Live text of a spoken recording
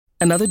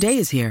Another day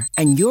is here,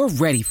 and you're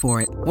ready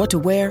for it. What to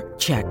wear?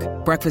 Check.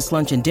 Breakfast,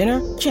 lunch, and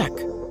dinner? Check.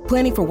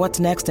 Planning for what's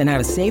next and how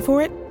to save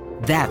for it?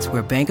 That's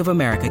where Bank of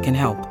America can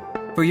help.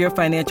 For your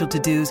financial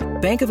to-dos,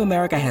 Bank of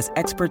America has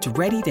experts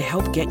ready to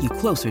help get you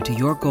closer to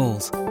your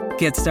goals.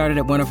 Get started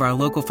at one of our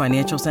local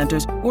financial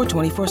centers or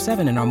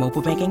 24/7 in our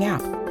mobile banking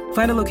app.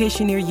 Find a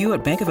location near you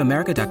at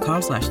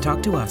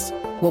bankofamerica.com/talktous.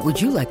 What would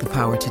you like the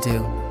power to do?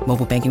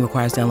 Mobile banking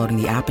requires downloading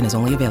the app and is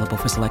only available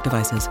for select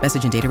devices.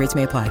 Message and data rates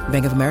may apply.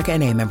 Bank of America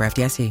N.A., member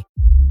FDIC.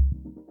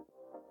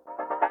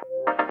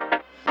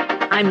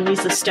 I'm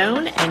Lisa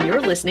Stone, and you're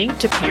listening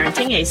to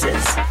Parenting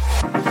Aces.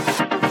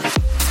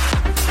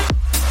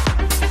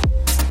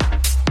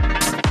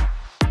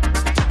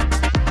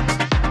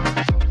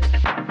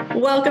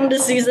 Welcome to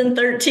season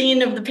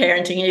 13 of the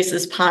Parenting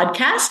Aces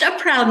podcast, a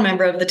proud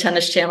member of the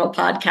Tennis Channel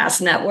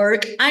Podcast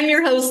Network. I'm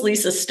your host,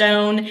 Lisa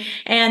Stone,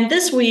 and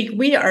this week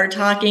we are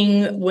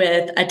talking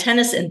with a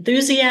tennis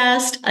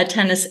enthusiast, a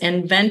tennis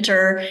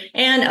inventor,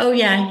 and oh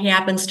yeah, he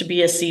happens to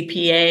be a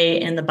CPA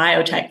in the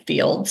biotech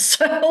field.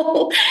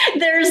 So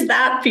there's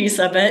that piece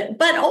of it,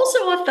 but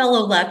also a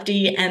fellow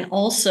lefty and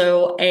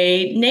also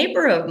a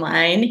neighbor of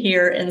mine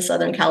here in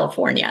Southern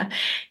California.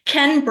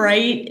 Ken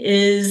Bright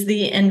is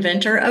the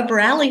inventor of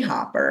Rally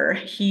Hopper.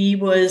 He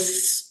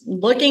was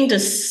looking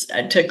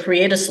to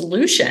create a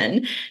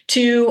solution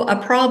to a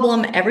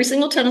problem every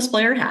single tennis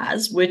player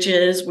has, which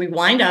is we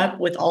wind up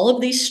with all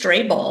of these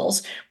stray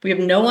balls. We have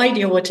no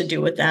idea what to do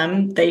with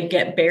them. They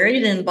get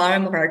buried in the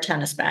bottom of our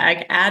tennis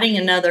bag, adding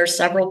another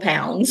several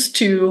pounds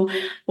to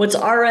what's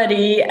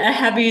already a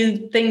heavy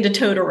thing to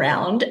tote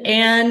around.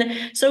 And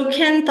so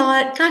Ken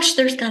thought, gosh,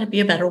 there's got to be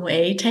a better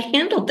way to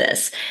handle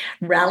this.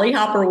 Rally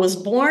Hopper was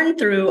born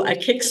through a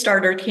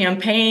Kickstarter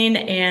campaign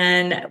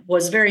and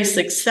was very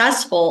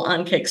successful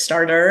on Kickstarter,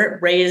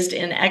 raised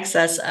in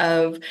excess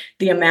of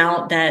the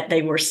amount that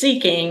they were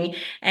seeking,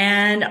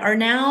 and are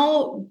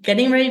now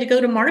getting ready to go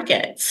to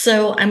market.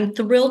 So I'm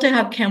thrilled to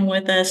have Ken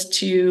with us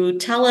to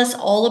tell us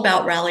all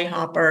about Rally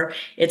Hopper,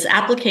 its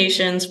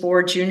applications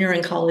for junior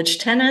and college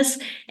tennis,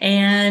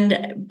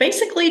 and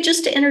basically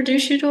just to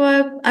introduce you to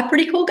a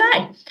pretty cool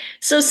guy.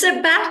 So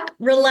sit back,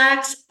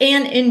 relax,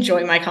 and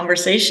enjoy my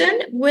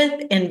conversation with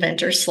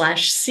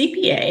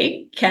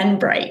inventor/CPA Ken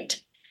Bright.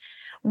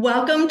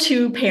 Welcome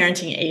to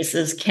Parenting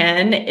Aces,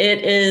 Ken.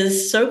 It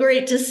is so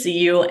great to see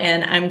you,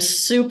 and I'm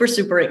super,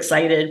 super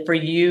excited for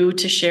you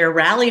to share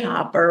Rally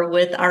Hopper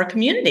with our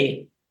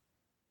community.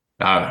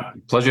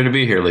 Pleasure to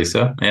be here,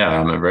 Lisa. Yeah,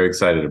 I'm very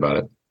excited about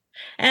it.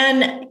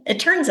 And it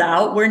turns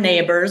out we're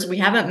neighbors. We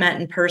haven't met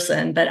in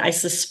person, but I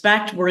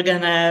suspect we're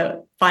going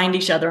to find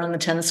each other on the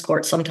tennis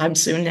court sometime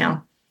soon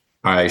now.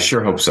 I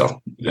sure hope so.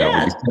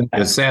 Yeah.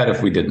 It's sad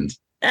if we didn't.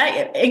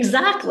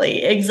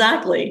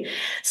 Exactly.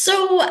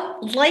 So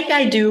like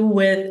I do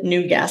with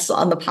new guests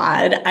on the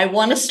pod, I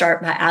want to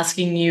start by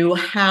asking you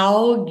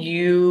how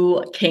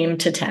you came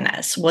to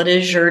tennis. What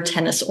is your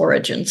tennis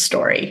origin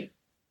story?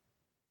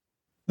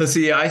 Let's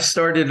see. I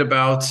started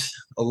about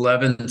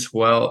 11 or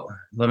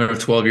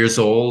 12 years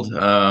old.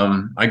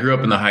 I grew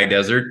up in the high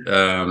desert,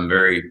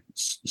 very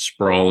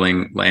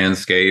sprawling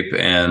landscape.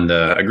 And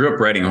I grew up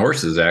riding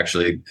horses,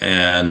 actually,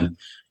 and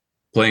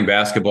playing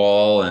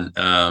basketball. And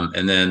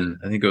then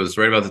I think it was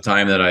right about the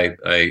time that I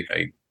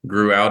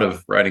grew out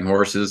of riding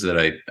horses that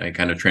I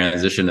kind of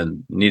transitioned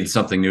and needed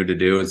something new to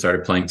do and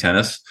started playing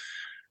tennis.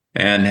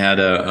 And had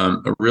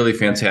a really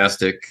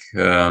fantastic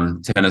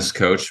tennis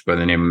coach by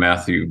the name of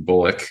Matthew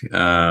Bullock,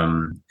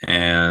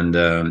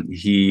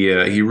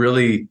 he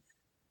really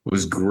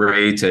was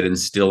great at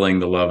instilling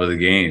the love of the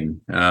game.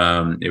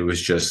 It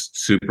was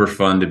just super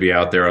fun to be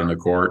out there on the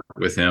court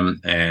with him,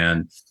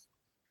 and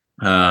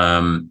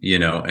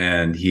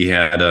and he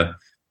had a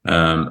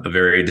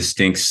very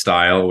distinct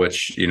style,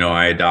 which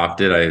I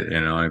adopted.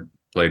 I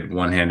played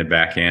one-handed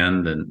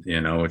backhand, and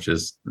which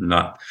is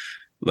not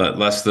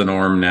less the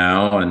norm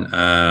now. And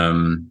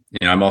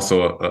I'm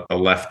also a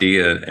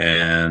lefty,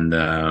 and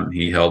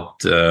he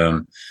helped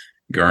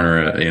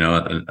garner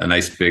a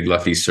nice big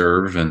lefty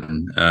serve,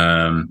 and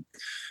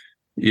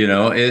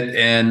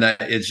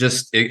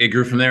it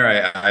grew from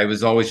there. I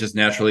was always just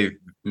naturally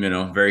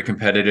very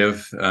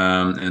competitive,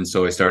 and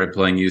so I started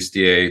playing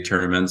USTA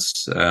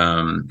tournaments,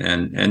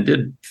 and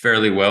did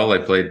fairly well. I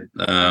played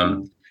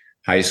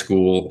high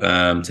school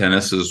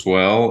tennis as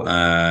well,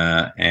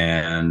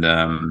 and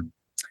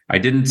I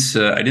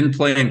didn't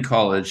play in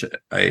college.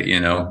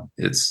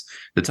 It's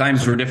the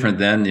times were different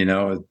then.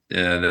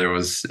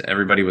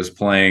 Everybody was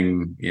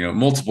playing.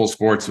 Multiple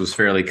sports was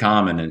fairly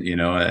common,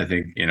 and I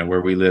think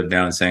where we live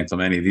down in San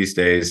Clemente these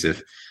days,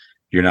 if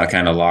you're not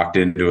kind of locked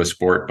into a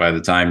sport by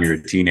the time you're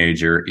a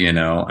teenager,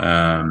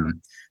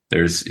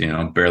 there's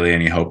barely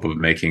any hope of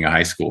making a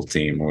high school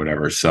team or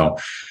whatever. So,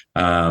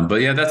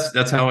 but yeah,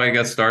 that's how I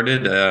got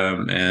started,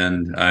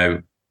 and I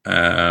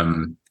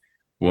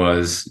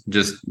was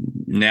just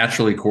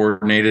naturally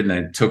coordinated, and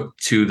I took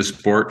to the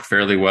sport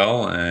fairly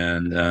well.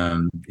 And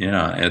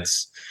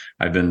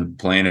I've been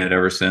playing it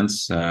ever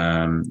since.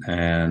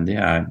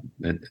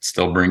 It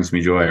still brings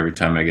me joy every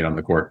time I get on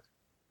the court.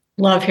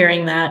 Love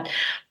hearing that.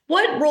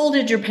 What role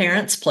did your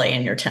parents play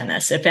in your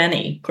tennis, if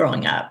any,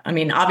 growing up? I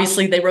mean,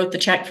 obviously they wrote the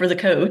check for the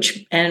coach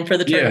and for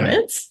the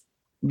tournaments.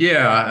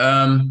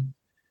 Yeah.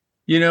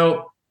 You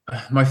know,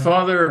 my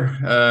father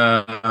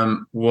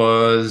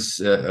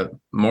was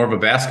more of a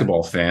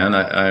basketball fan.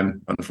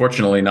 I'm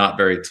unfortunately not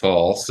very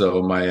tall,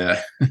 so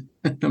my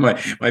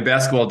my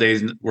basketball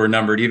days were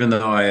numbered. Even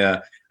though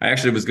I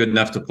actually was good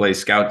enough to play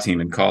scout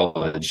team in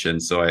college,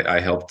 and so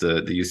I helped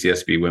the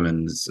UCSB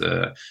women's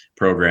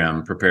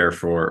program prepare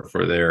for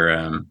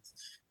their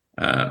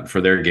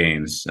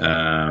games.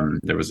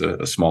 There was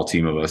a small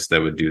team of us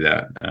that would do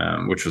that,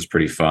 which was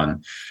pretty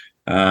fun.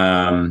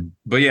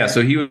 But yeah,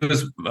 so he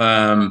was.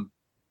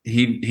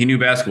 He knew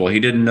basketball. He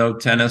didn't know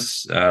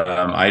tennis.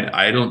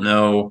 I don't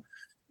know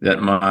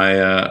that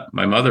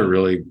my mother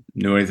really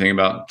knew anything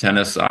about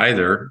tennis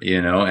either,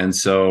 and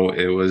so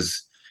it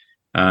was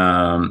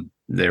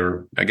they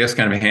were, I guess,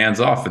 kind of hands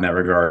off in that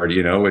regard,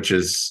 which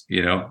is,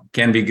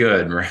 can be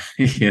good, right?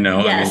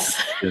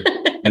 Yes. I mean,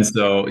 and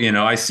so,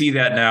 I see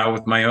that now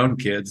with my own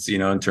kids,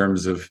 in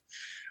terms of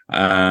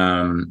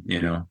I'm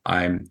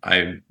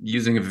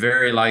using a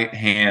very light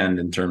hand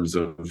in terms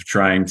of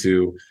trying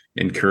to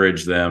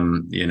encourage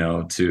them,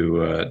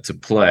 to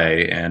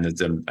play, and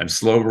I'm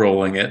slow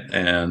rolling it.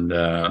 And,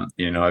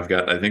 I've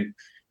got, I think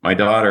my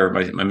daughter,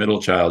 my middle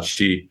child,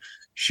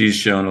 she's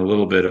shown a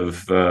little bit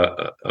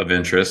of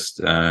interest.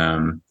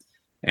 And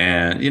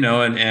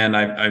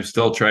I've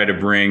still tried to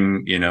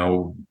bring,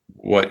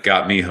 what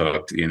got me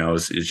hooked,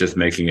 is just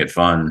making it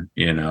fun,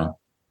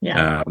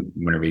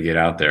 whenever you get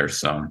out there.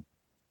 So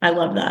I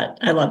love that.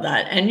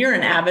 And you're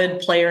an avid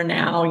player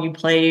now. You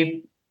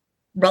play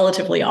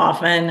relatively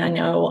often, I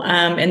know,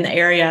 in the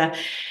area,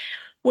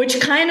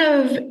 which kind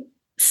of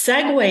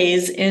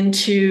segues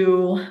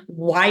into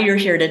why you're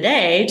here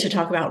today to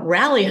talk about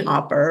Rally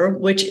Hopper,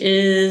 which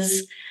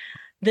is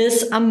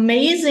this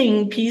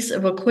amazing piece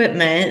of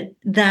equipment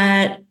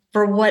that,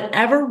 for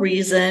whatever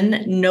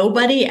reason,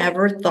 nobody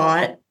ever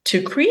thought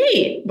to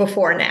create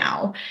before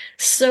now.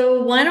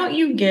 So why don't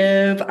you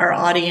give our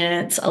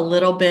audience a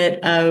little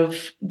bit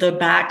of the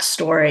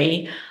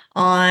backstory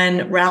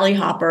on Rally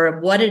Hopper,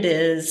 what it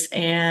is,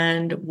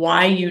 and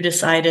why you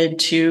decided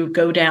to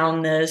go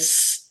down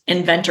this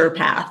inventor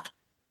path?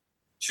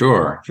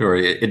 Sure.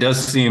 It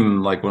does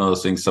seem like one of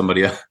those things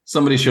somebody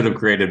should have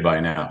created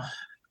by now.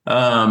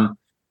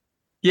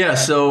 Yeah.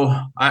 So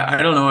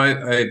I don't know.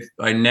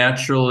 I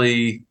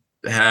naturally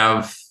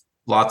have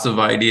lots of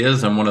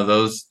ideas. I'm one of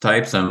those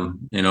types.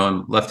 I'm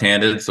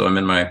left-handed, so I'm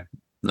in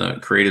the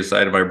creative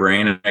side of my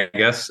brain, I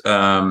guess.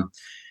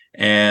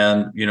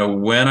 And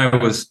when I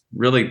was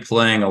really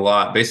playing a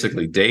lot,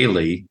 basically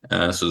daily,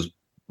 this was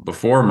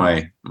before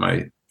my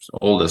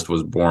oldest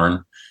was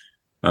born.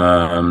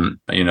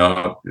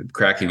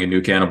 Cracking a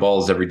new can of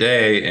balls every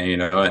day,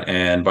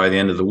 and by the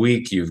end of the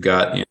week, you've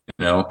got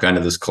kind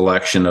of this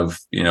collection of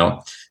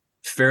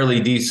fairly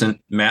decent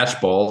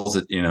match balls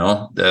that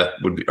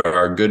that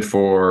are good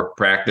for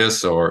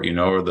practice or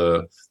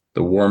the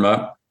warm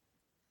up,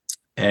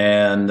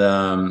 and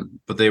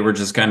but they were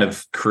just kind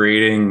of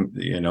creating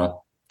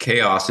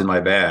chaos in my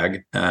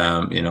bag.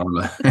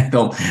 I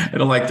don't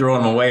like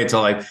throwing them away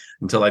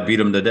until I beat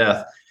them to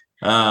death.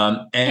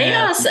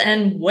 Chaos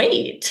and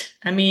weight.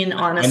 I mean,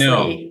 honestly, I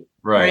know,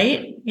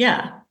 right?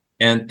 Yeah.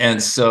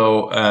 And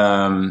so,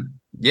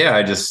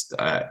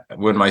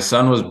 when my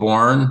son was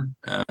born,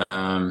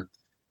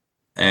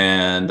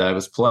 and I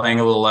was playing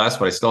a little less,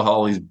 but I still had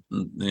all these,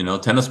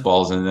 tennis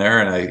balls in there.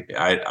 And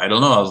I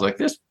don't know. I was like,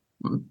 there's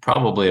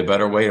probably a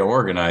better way to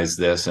organize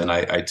this. And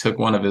I took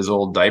one of his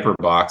old diaper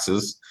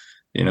boxes,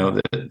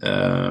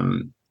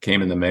 that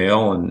came in the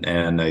mail,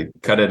 and I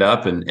cut it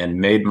up and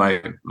made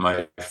my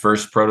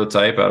first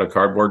prototype out of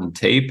cardboard and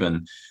tape.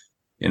 And,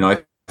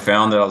 I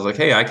found that I was like,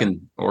 hey, I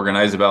can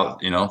organize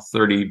about,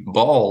 30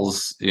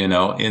 balls,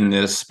 in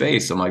this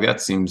space. I'm like,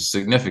 that seems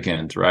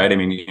significant, right? I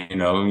mean,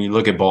 when you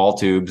look at ball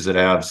tubes that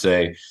have,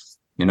 say,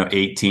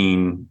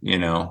 18,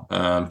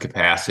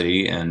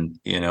 capacity, and,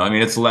 I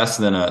mean, it's less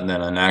than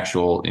an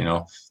actual,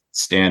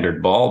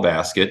 standard ball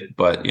basket,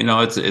 but,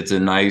 it's a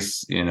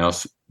nice,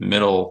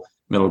 middle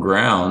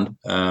ground.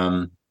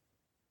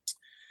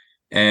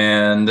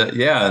 And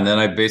then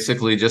I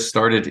basically just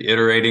started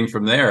iterating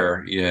from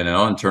there,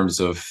 in terms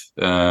of,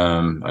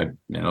 I,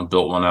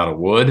 built one out of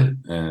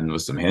wood and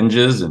with some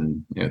hinges,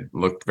 and it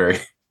looked very,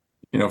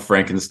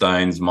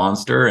 Frankenstein's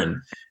monster,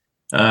 and,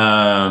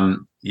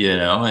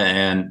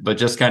 but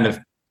just kind of,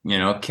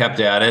 kept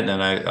at it.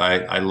 And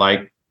I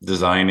like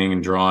designing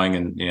and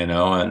drawing,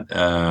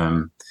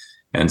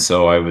 and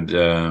so I would,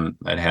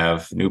 I'd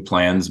have new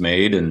plans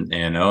made, and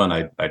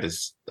I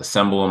just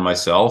assemble them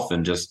myself,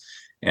 and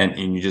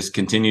you just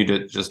continue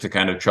to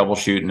kind of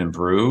troubleshoot and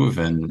improve.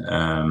 And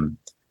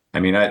I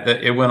mean,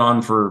 it went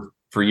on for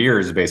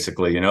years,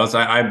 basically. So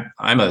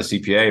I'm a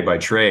CPA by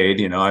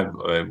trade.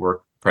 I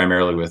work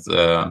primarily with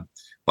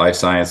life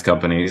science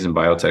companies and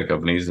biotech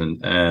companies,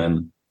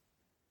 and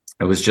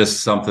it was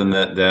just something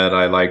that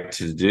I liked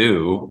to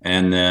do.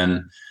 And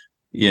then,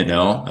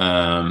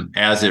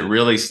 as it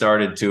really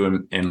started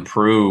to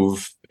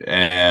improve,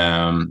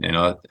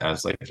 I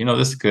was like,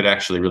 this could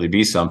actually really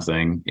be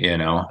something,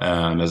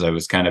 as I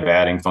was kind of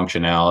adding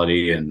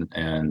functionality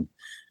and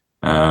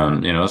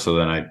so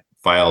then I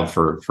filed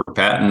for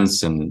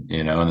patents and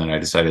then I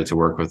decided to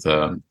work with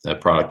a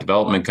product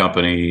development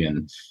company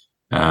and,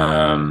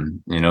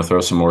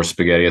 throw some more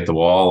spaghetti at the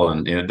wall.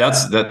 And,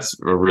 that's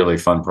a really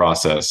fun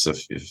process.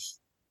 If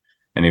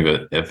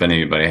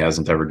anybody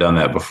hasn't ever done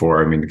that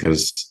before, I mean,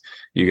 because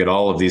you get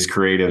all of these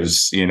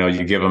creatives,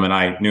 you give them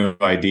a new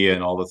idea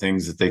and all the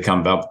things that they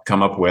come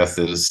up with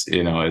is,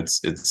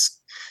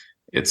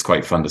 it's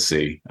quite fun to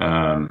see.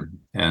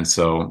 And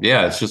so,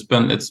 yeah,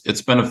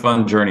 it's been a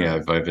fun journey.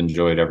 I've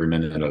enjoyed every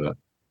minute of it.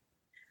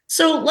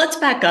 So let's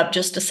back up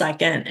just a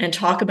second and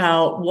talk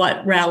about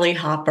what Rally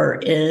Hopper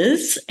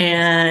is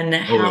and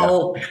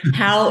how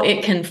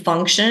it can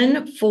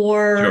function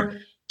for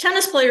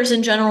tennis players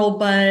in general,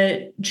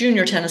 but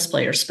junior tennis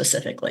players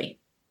specifically.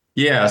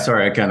 Yeah,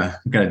 sorry, I kind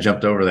of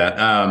jumped over that.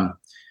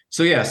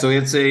 So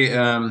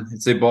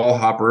it's a ball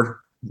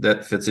hopper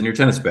that fits in your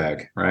tennis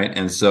bag, right?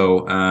 And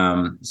so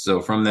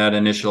from that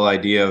initial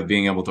idea of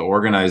being able to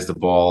organize the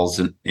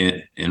balls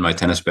in my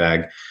tennis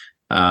bag,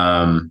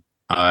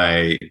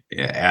 I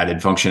added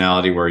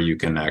functionality where you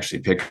can actually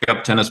pick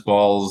up tennis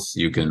balls,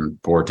 you can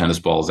pour tennis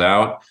balls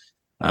out.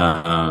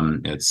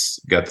 It's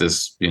got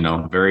this,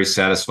 very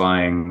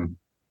satisfying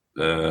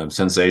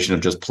sensation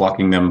of just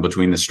plucking them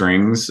between the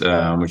strings,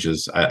 which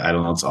is, I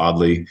don't know, it's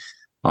oddly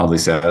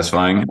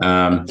satisfying.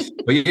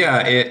 But yeah,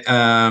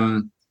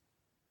 it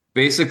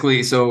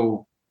basically,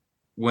 so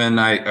when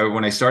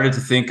I started to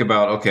think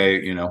about,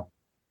 okay,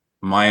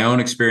 my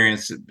own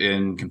experience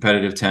in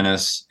competitive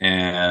tennis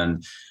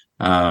and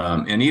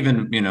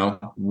even,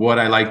 what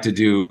I like to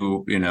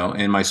do,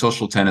 in my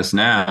social tennis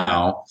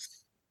now,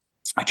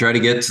 I try to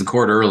get to the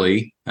court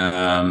early,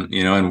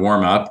 and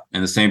warm up.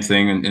 And the same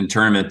thing in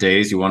tournament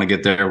days, you want to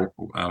get there,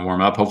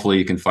 warm up. Hopefully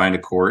you can find a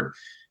court.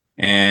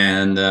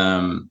 And,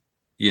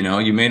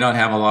 you may not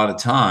have a lot of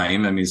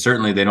time. I mean,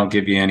 certainly they don't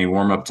give you any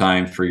warm up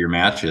time for your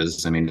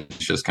matches. I mean, it's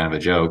just kind of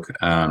a joke.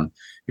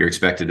 You're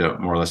expected to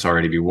more or less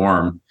already be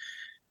warm.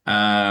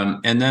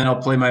 And then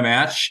I'll play my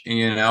match,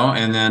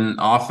 and then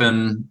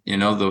often,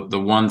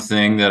 the one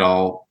thing that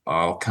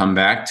I'll come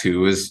back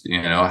to is,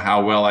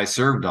 how well I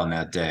served on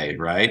that day.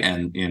 Right.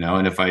 And,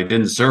 and if I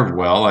didn't serve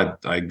well,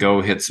 I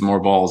go hit some more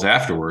balls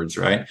afterwards.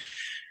 Right.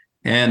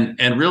 And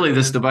really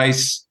this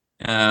device,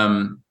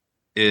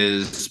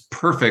 is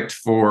perfect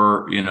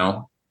for,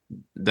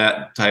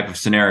 that type of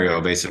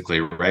scenario, basically.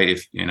 Right.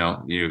 If,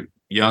 you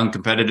young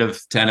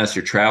competitive tennis,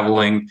 you're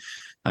traveling,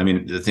 I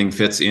mean, the thing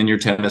fits in your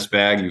tennis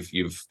bag.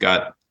 You've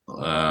got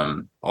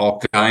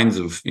all kinds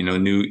of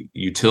new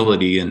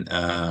utility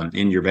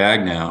in your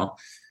bag now,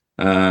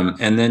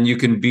 and then you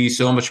can be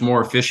so much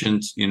more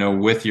efficient,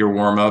 with your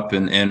warm up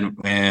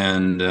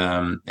and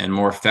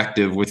more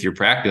effective with your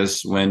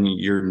practice when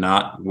you're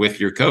not with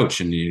your coach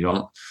and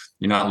you're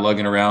not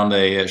lugging around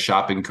a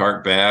shopping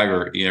cart bag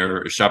or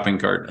a shopping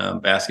cart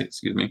basket,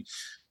 excuse me,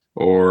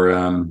 or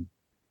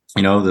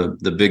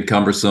the big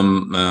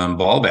cumbersome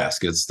ball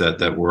baskets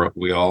that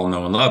we all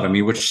know and love. I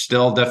mean, which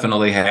still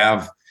definitely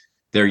have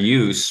their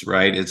use,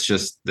 right? It's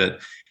just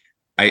that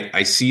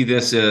I see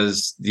this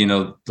as,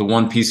 the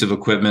one piece of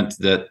equipment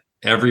that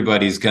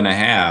everybody's going to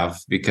have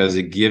because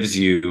it gives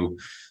you,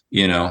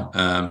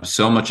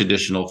 so much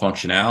additional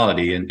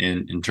functionality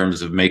in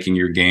terms of making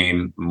your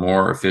game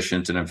more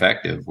efficient and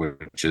effective,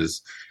 which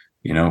is,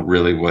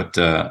 really what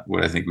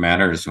I think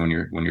matters when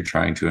you're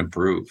trying to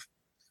improve.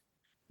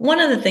 One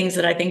of the things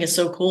that I think is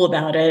so cool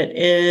about it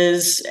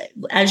is,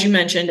 as you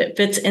mentioned, it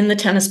fits in the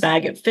tennis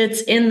bag. It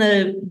fits in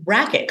the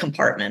racket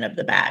compartment of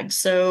the bag.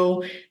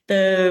 So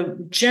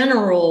the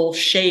general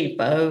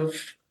shape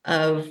of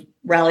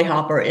Rally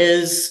Hopper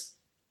is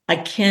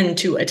akin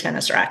to a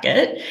tennis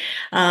racket.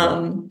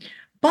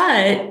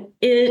 But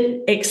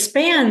it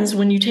expands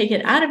when you take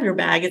it out of your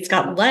bag. It's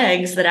got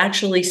legs that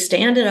actually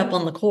stand it up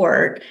on the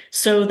court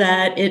so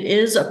that it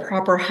is a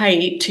proper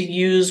height to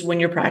use when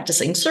you're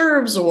practicing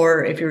serves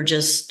or if you're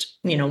just,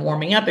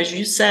 warming up, as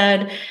you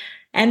said.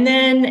 And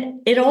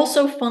then it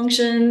also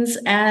functions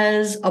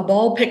as a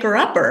ball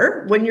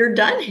picker-upper when you're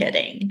done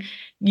hitting.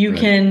 You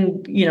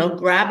can,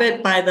 grab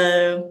it by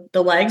the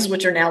legs,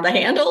 which are now the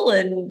handle,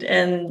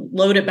 and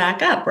load it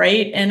back up,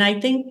 right? And I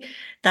think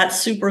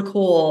that's super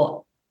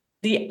cool.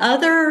 The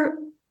other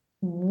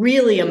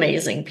really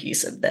amazing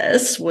piece of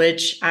this,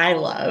 which I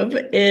love,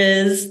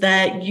 is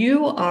that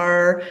you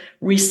are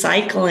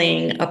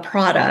recycling a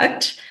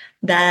product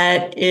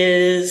that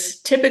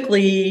is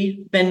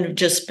typically been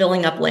just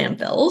filling up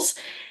landfills.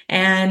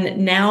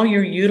 And now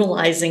you're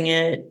utilizing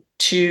it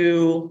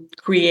to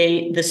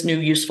create this new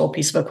useful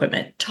piece of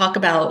equipment. Talk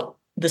about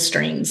the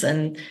strings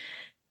and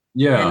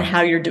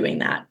how you're doing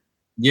that.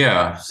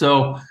 Yeah.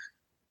 So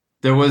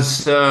there was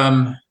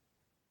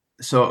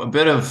so a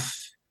bit of,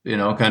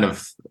 kind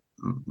of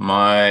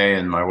my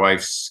and my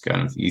wife's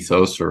kind of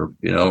ethos or,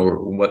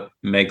 what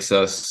makes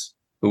us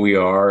who we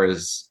are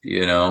is,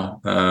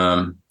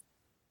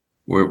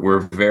 we're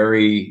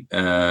very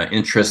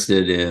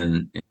interested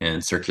in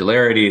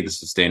circularity, the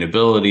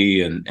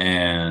sustainability,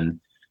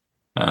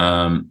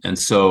 and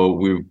so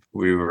we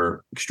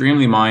were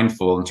extremely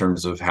mindful in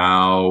terms of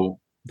how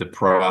the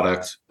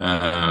product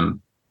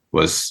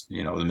was,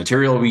 the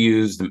material we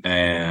used,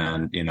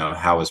 and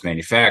how it's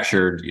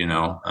manufactured.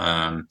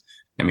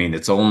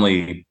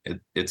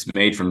 It's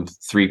made from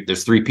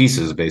there's three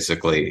pieces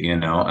basically,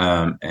 and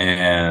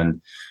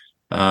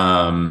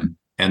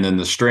then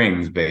the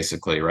strings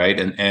basically, right?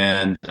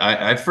 And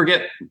I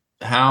forget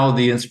how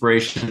the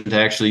inspiration to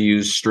actually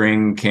use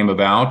string came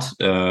about.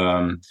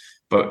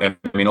 But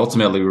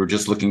ultimately we were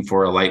just looking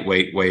for a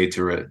lightweight way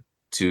to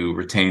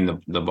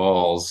retain the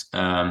balls.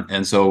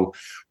 And so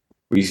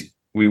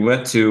we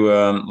went to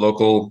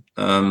local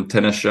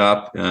tennis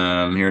shop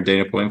here in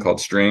Dana Point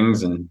called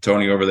Strings, and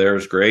Tony over there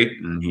is great.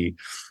 And he,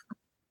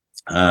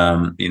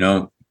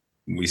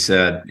 we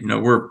said,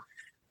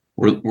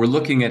 we're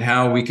looking at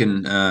how we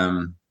can,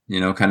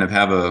 kind of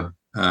have a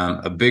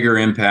bigger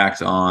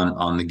impact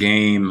on the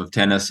game of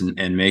tennis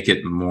and make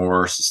it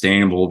more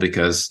sustainable,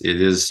 because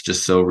it is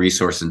just so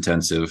resource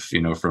intensive,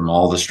 from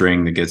all the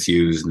string that gets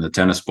used and the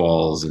tennis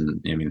balls.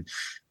 And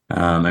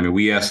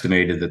we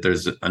estimated that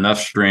there's enough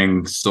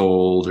string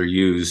sold or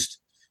used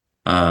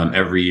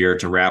every year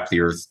to wrap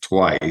the earth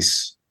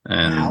twice.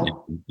 And,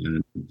 wow.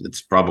 and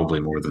it's probably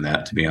more than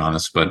that, to be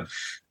honest. But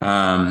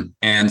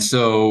and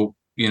so,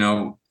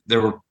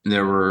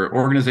 there were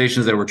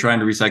organizations that were trying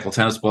to recycle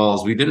tennis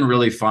balls. We didn't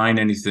really find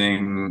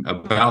anything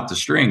about the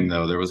string,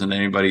 though. There wasn't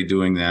anybody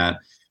doing that.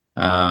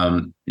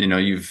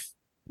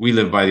 We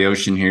live by the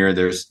ocean here.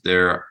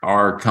 There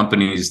are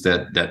companies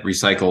that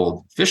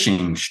recycle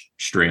fishing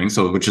string,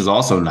 which is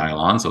also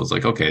nylon. So it's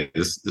like, okay,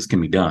 this can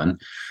be done,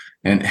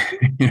 and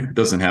it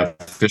doesn't have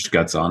fish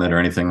guts on it or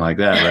anything like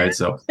that, right?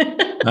 So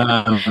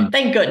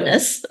thank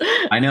goodness.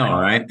 I know,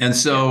 right? And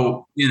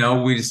so,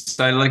 we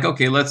decided, like,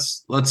 okay,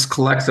 let's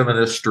collect some of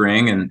this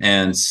string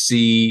and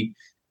see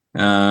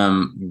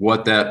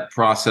what that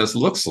process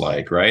looks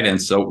like, right?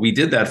 And so we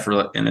did that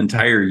for an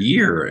entire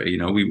year.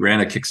 We ran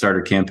a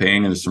Kickstarter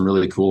campaign, and there's some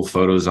really cool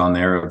photos on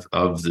there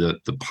of the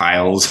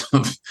piles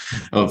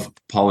of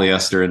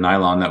polyester and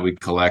nylon that we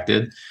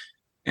collected.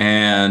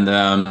 And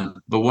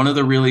but one of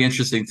the really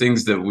interesting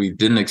things that we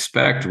didn't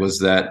expect was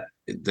that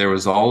there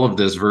was all of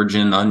this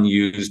virgin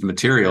unused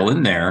material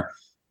in there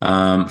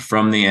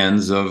from the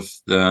ends of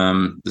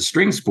the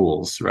string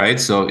spools, right?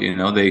 So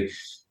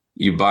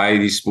you buy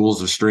these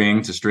spools of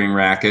string to string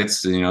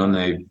rackets, and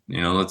they,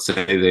 let's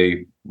say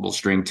they will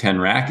string 10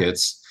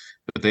 rackets,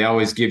 but they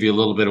always give you a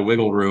little bit of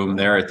wiggle room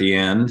there at the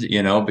end,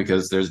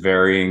 because there's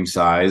varying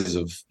size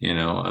of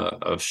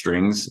of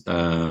strings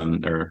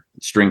or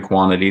string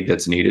quantity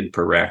that's needed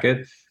per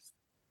racket.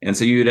 And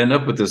so you'd end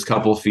up with this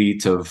couple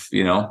feet of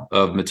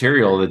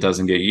material that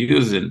doesn't get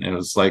used. And it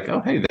was like,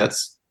 oh, hey,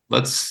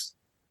 let's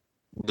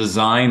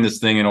design this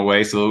thing in a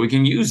way so that we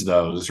can use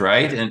those,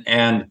 right?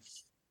 And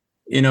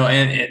in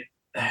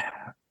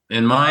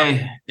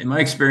my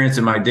experience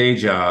in my day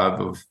job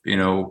of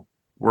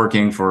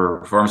working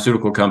for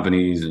pharmaceutical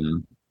companies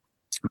and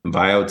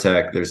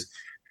biotech,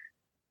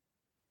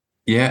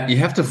 you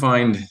have to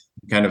find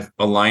kind of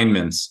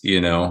alignments,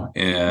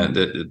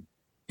 and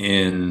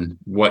in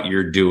what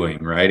you're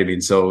doing,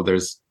 right? So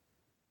there's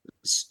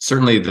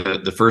certainly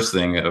the first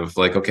thing of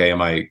like, okay,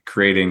 am I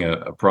creating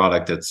a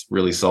product that's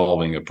really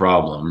solving a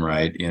problem,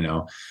 right?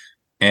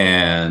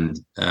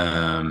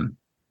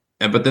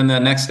 But then the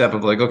next step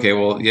of like, okay,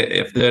 well, yeah,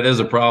 if that is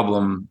a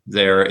problem,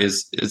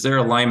 is there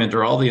alignment,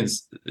 or all the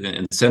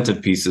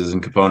incentive pieces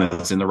and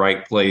components in the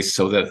right place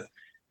so that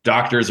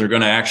doctors are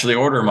going to actually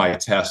order my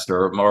test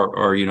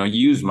or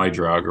use my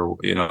drug or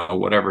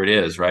whatever it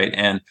is, right?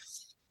 And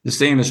the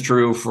same is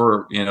true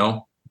for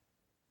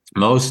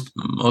most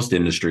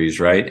industries,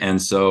 right?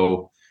 And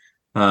so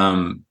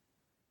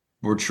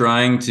we're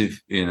trying to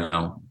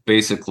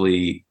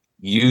basically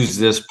use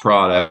this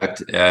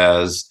product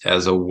as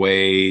a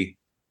way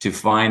to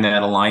find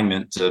that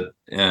alignment to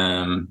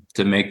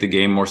make the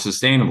game more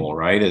sustainable,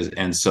 right?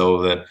 And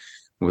so that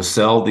we'll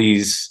sell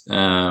these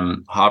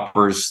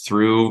hoppers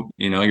through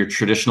your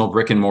traditional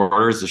brick and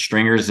mortars, the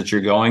stringers that you're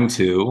going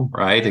to,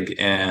 right?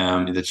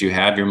 And that you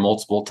have your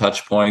multiple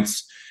touch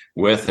points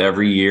with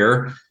every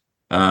year,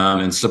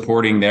 and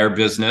supporting their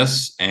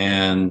business,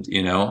 and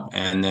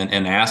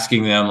and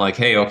asking them like,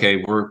 hey,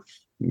 okay,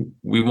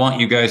 we want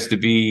you guys to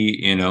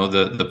be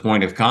the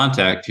point of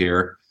contact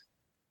here.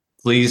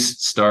 Please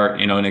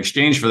start, in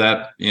exchange for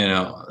that,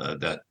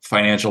 that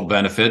financial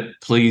benefit,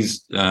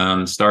 please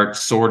start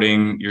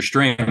sorting your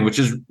string, which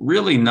is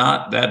really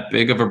not that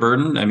big of a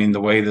burden. The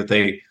way that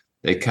they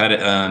cut it,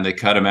 they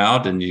cut them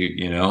out, and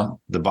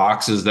the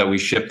boxes that we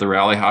ship the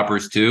rally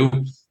hoppers to,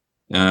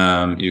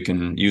 you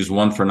can use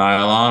one for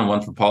nylon,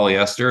 one for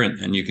polyester,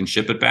 and you can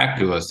ship it back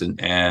to us, and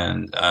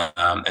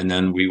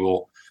then we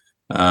will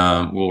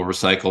we'll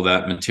recycle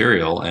that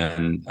material.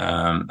 And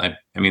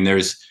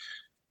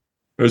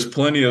there's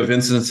plenty of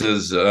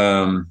instances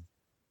of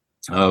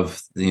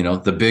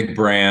the big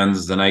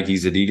brands, the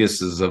Nikes,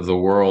 Adidases of the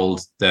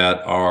world,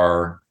 that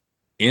are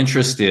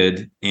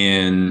interested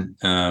in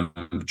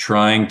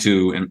trying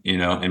to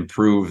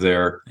improve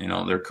their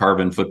their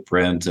carbon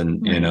footprint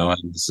and Right.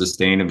 and the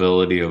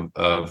sustainability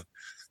of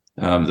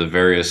the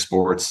various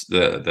sports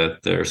that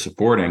they're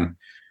supporting,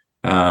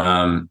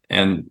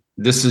 and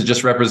this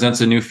just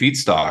represents a new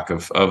feedstock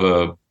of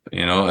a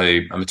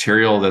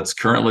material that's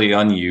currently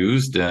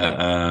unused,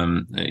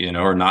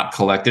 or not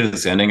collected.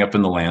 It's ending up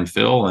in the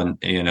landfill, and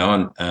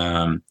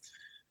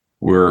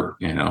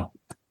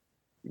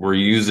we're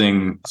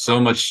using so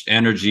much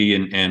energy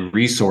and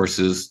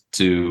resources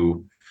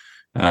to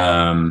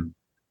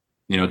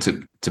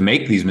to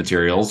make these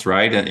materials,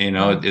 right?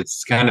 And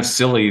it's kind of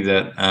silly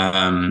that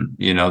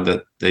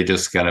that they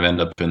just kind of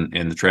end up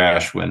in the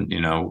trash when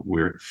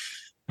we're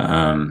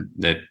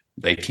that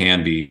they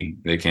can be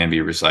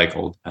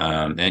recycled.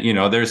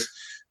 And there's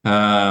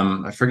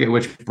I forget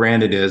which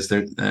brand it is.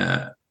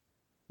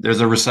 There's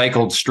a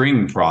recycled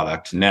string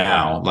product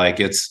now. Like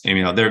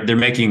they're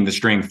making the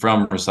string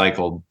from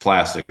recycled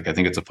plastic. I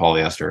think it's a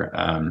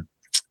polyester.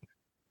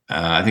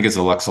 I think it's a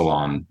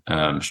Luxolon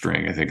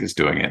string, I think, is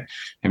doing it.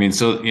 I mean,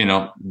 so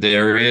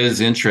there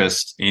is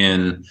interest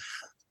in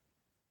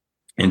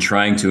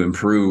trying to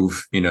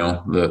improve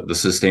the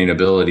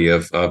sustainability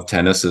of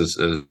tennis as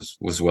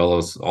well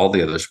as all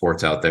the other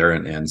sports out there,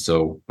 and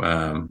so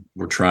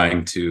we're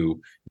trying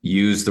to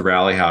use the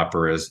Rally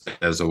Hopper as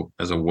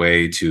a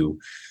way to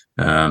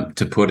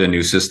put a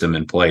new system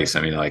in place.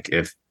 I mean, like,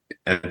 if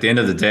at the end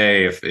of the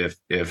day,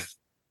 if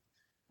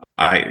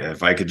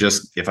I could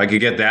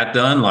get that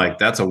done, like,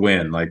 that's a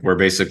win. Like, we're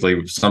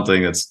basically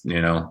something that's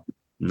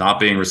not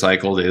being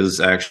recycled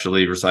is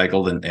actually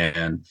recycled,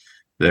 and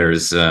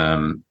there's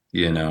a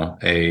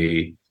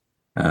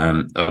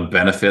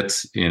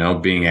benefit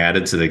being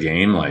added to the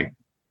game. Like,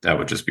 that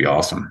would just be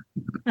awesome.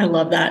 I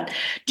love that.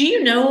 Do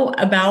you know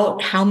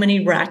about how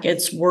many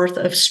rackets worth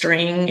of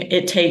string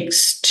it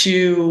takes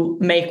to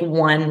make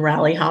one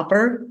Rally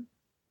Hopper?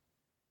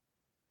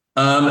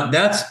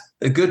 That's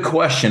a good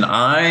question.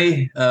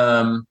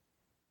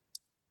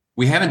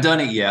 We haven't done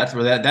it yet,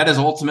 or that is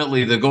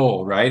ultimately the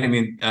goal, right? I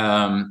mean,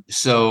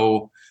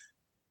 so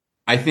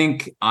I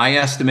think I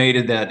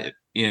estimated that,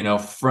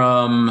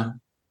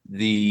 from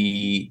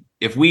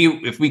if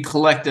we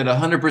collected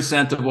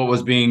 100% of what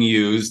was being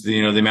used,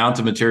 the amount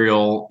of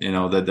material,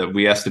 that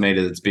we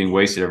estimated that's being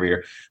wasted every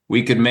year,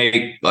 we could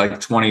make like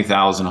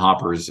 20,000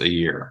 hoppers a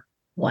year.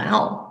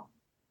 Wow.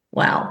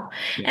 Yeah.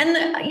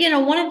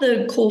 And, one of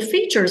the cool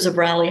features of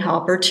Rally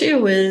Hopper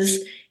too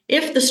is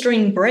if the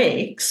string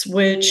breaks,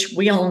 which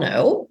we all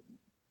know,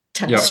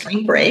 tennis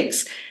string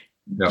breaks,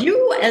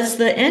 you as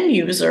the end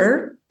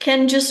user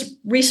can just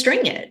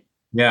restring it.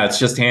 Yeah, it's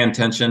just hand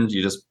tensioned.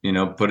 You just,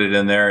 put it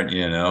in there, and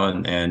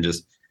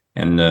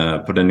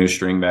put a new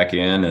string back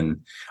in.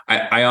 And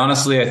I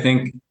honestly, I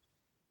think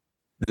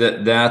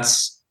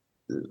that's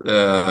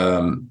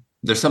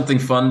there's something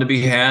fun to be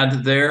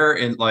had there.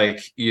 And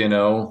like,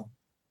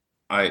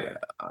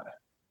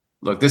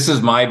 look, this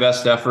is my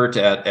best effort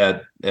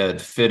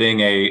at fitting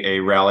a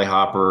Rally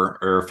Hopper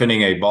or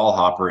fitting a ball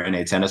hopper in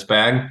a tennis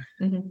bag.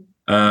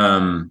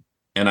 Mm-hmm.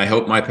 And I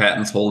hope my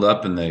patents hold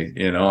up, and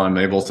I'm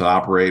able to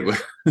operate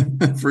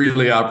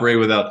freely operate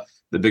without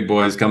the big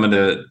boys coming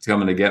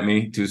to get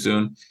me too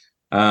soon.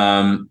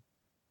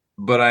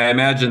 But I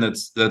imagine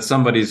that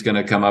somebody's going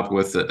to come up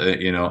with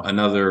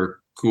another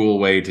cool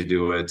way to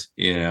do it,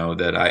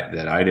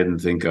 that I didn't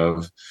think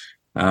of.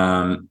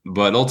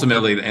 But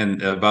ultimately,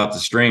 and about the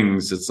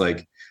strings, it's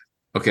like,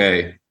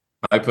 okay,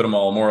 I put them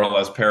all more or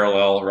less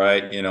parallel,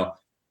 right?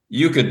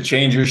 You could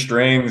change your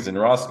strings and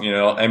Ross,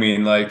 I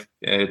mean, like,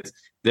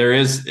 there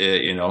is,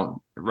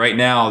 right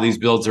now these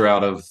builds are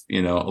out of,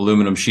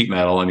 aluminum sheet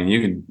metal. I mean,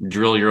 you can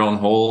drill your own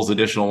holes,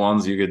 additional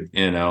ones. You could,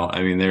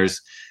 I mean,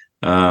 there's,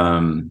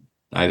 I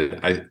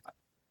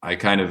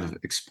kind of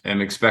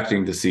am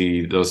expecting to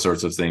see those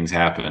sorts of things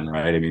happen,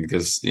 right? I mean,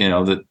 because,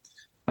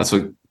 that's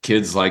what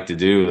kids like to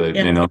do.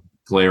 They,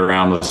 play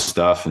around with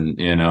stuff and,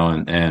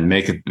 and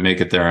make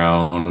it their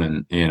own.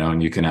 And,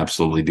 and you can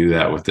absolutely do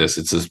that with this.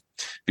 It's this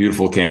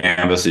beautiful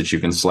canvas that you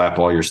can slap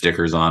all your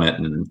stickers on it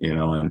and,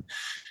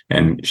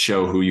 and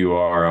show who you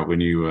are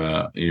when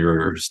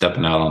you're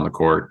stepping out on the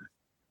court.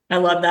 I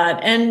love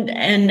that. And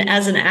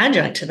as an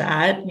adjunct to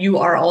that, you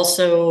are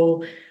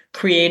also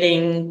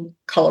creating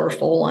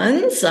colorful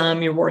ones.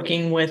 You're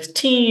working with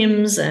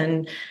teams,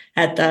 and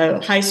at the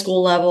high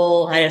school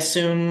level, I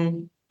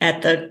assume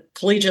at the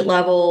collegiate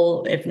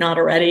level, if not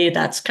already,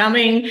 that's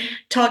coming.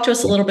 Talk to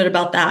us a little bit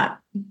about that.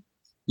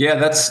 Yeah,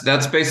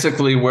 that's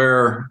basically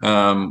where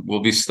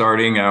we'll be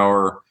starting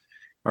our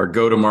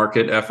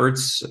go-to-market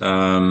efforts.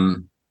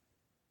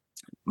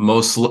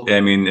 Mostly,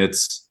 I mean,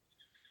 that's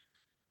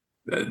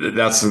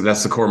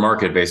the core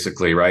market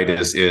basically, right?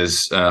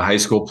 Is high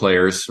school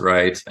players,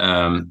 right?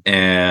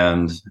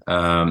 And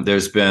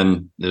there's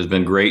been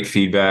great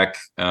feedback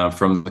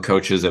from the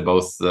coaches at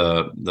both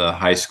the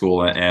high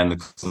school and the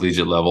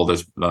collegiate level.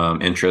 There's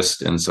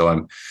interest, and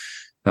so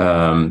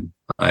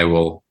I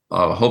will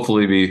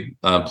hopefully be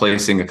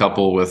placing a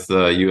couple with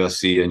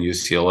USC and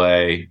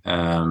UCLA.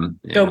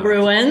 Go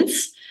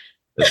Bruins!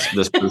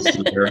 this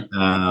year.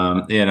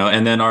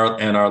 And then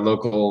our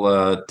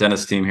local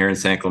tennis team here in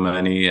San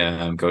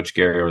Clemente, Coach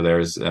Gary over there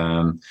has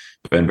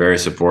been very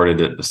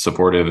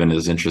supportive and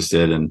is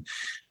interested.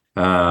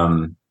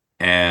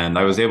 And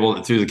I was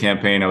able, through the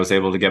campaign, I was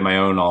able to get my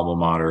own alma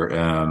mater,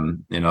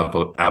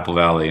 Apple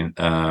Valley,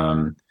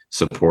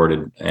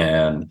 supported,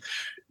 and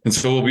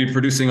so we'll be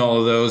producing all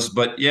of those.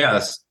 But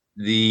yes,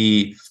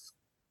 the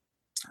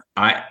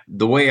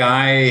way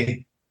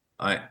I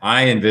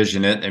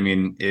envision it, I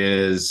mean,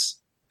 is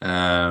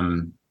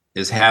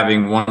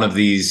having one of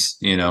these,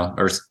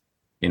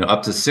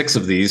 up to 6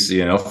 of these,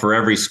 for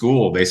every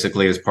school,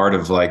 basically, as part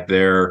of like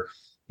their,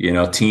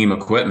 team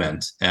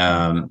equipment.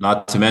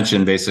 Not to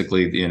mention,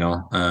 basically,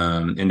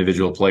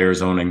 individual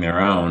players owning their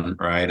own,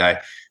 right?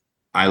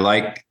 I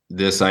like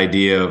this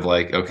idea of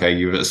like, okay,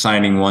 you're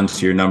assigning one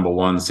to your number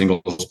one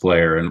singles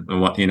player, and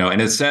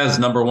and it says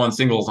number one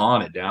singles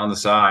on it down the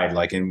side.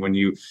 Like, and when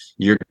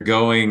you're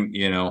going,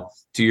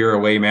 to your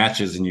away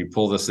matches and you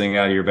pull this thing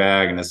out of your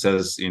bag and it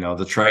says, the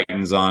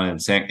Tritons on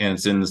it, and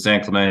it's in the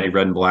San Clemente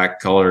red and black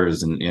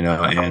colors, and in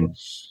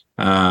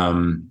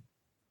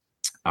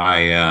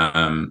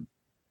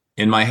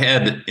my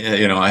head,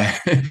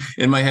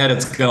 in my head,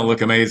 it's going to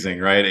look amazing,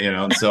 right?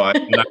 And so I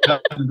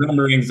have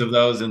renderings of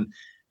those, and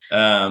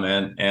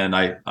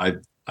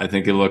I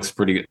think it looks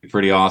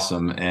pretty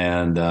awesome.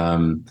 And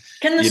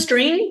can the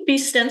string be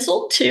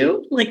stenciled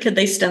too? Like, could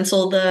they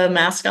stencil the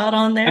mascot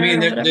on there? I mean,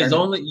 there's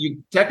only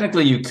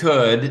technically you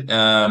could,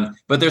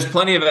 but there's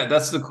plenty of it.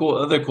 That's the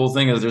other cool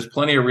thing is there's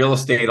plenty of real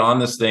estate on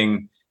this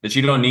thing that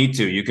you don't need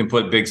to. You can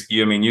put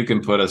you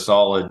can put a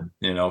solid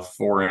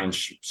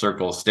 4-inch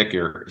circle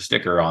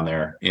sticker on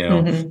there.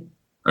 Mm-hmm.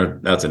 Or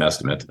that's an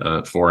estimate.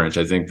 4-inch.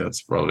 I think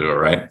that's probably all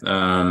right.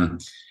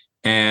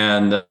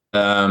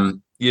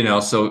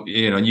 So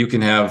you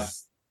can have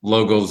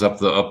logos up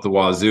the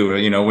wazoo.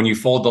 When you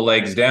fold the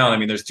legs down, I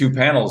mean, there's 2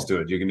 panels to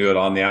it. You can do it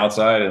on the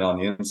outside and on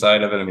the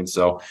inside of it. I mean,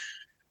 so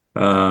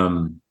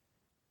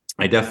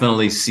I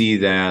definitely see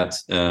that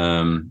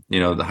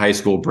the high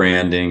school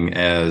branding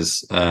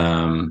as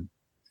a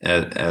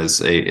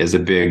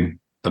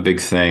big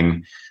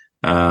thing,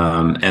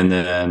 and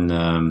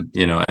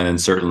then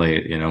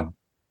certainly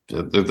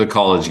the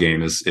college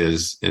game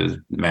is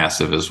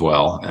massive as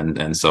well,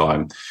 and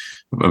so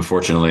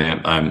unfortunately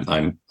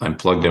I'm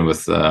plugged in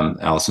with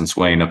Allison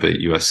Swain up at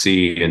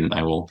USC, and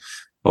I will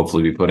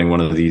hopefully be putting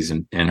one of these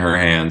in her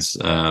hands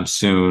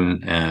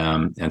soon,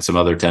 and some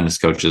other tennis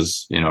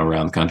coaches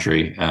around the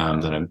country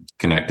that I'm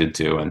connected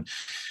to, and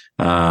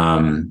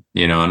and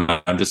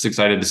I'm just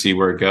excited to see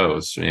where it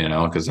goes,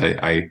 because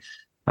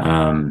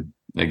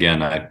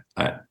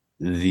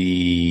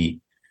the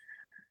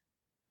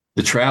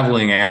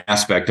traveling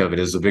aspect of it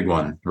is a big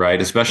one,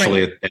 right?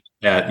 Especially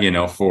at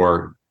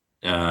for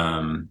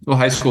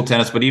high school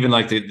tennis, but even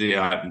like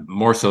the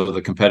more so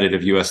the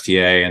competitive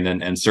USTA,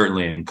 and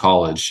certainly in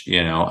college,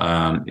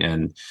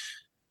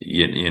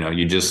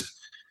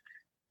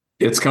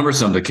 it's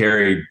cumbersome to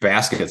carry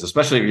baskets,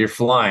 especially if you're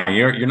flying.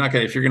 You're not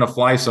gonna, if you're gonna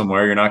fly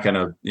somewhere, you're not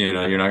gonna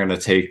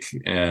take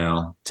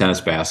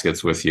tennis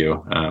baskets with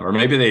you, or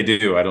maybe they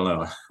do. I don't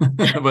know,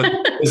 but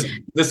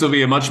this will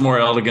be a much more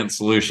elegant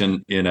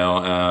solution,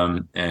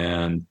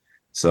 and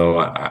so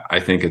I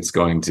think it's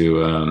going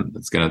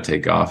to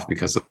take off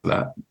because of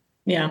that.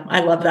 Yeah, I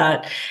love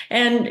that.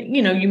 And,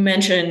 you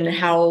mentioned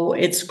how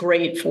it's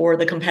great for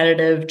the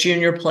competitive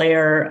junior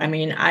player. I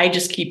mean, I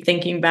just keep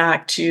thinking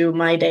back to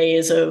my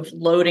days of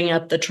loading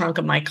up the trunk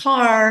of my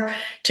car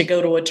to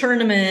go to a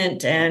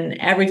tournament, and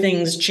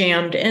everything's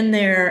jammed in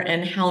there,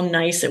 and how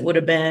nice it would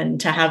have been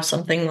to have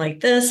something like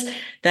this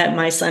that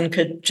my son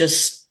could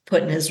just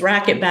put in his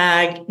racket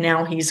bag.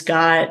 Now he's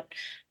got,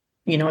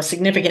 a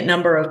significant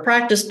number of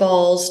practice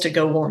balls to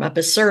go warm up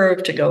his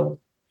serve, to go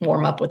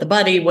warm up with a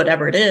buddy,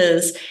 whatever it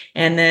is.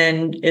 And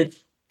then it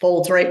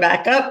folds right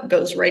back up,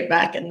 goes right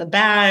back in the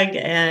bag,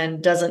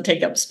 and doesn't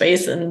take up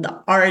space in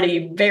the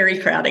already very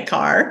crowded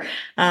car.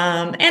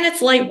 And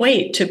it's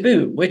lightweight to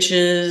boot, which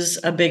is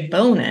a big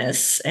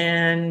bonus.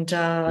 And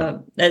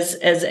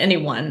as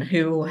anyone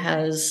who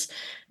has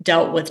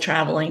dealt with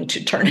traveling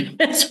to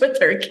tournaments with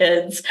their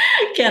kids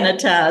can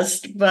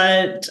attest.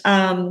 But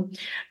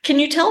can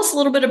you tell us a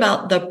little bit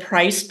about the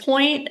price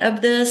point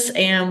of this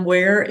and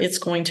where it's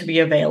going to be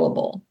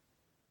available?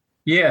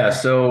 Yeah,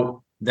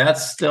 so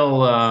that's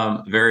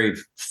still very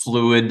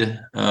fluid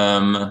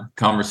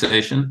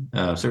conversation,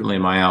 certainly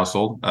in my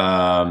household.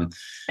 Let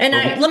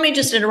me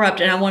just interrupt.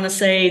 And I want to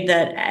say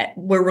that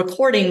we're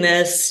recording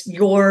this.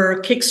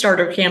 Your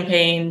Kickstarter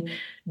campaign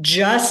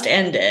just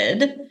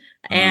ended.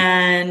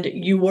 And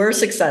you were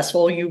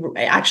successful. You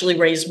actually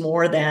raised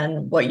more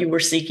than what you were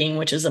seeking,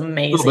 which is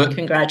amazing.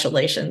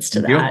 Congratulations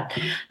to that.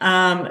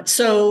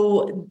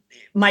 So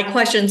my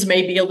questions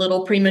may be a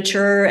little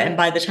premature, and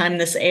by the time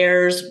this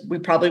airs, we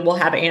probably will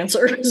have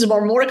answers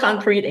or more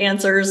concrete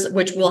answers,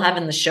 which we'll have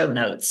in the show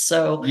notes.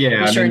 So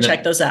be sure and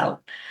check those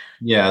out.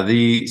 Yeah.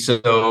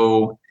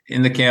 So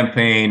in the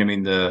campaign, I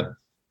mean, the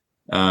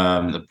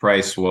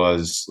price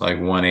was like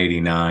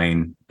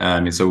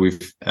 $189. So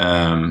we've,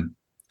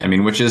 I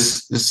mean, which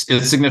is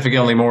it's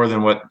significantly more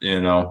than what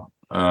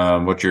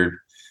what you're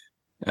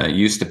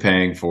used to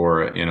paying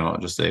for,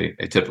 just a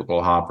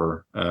typical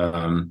hopper.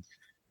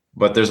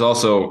 But there's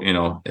also,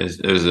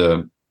 there's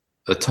a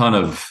ton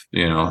of,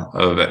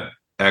 of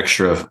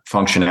extra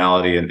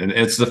functionality, and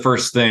it's the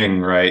first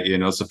thing, right?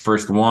 It's the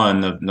first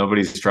one.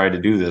 Nobody's tried to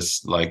do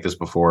this like this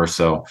before,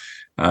 so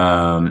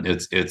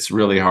it's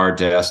really hard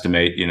to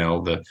estimate,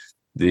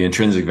 the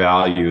intrinsic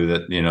value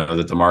that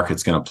that the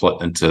market's going to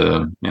put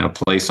into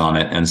place on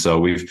it. And so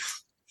we've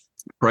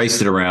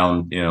priced it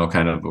around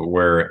kind of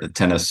where a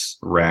tennis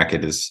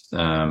racket is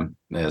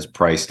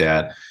priced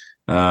at,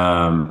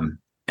 and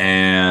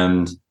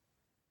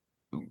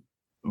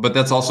but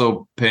that's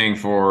also paying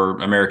for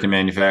American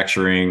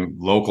manufacturing,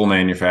 local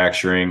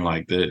manufacturing.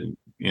 Like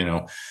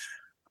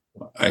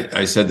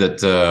I said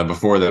that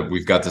before, that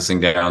we've got this thing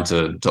down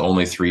to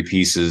only 3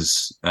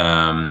 pieces,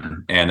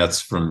 and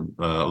that's from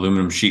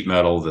aluminum sheet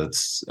metal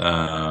that's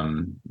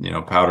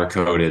powder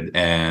coated,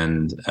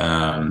 and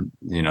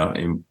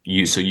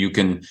so you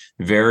can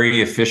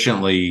very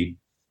efficiently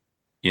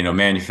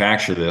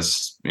manufacture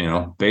this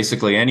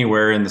basically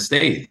anywhere in the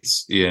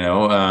States,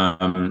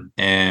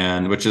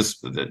 and which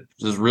is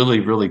really,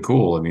 really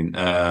cool. I mean,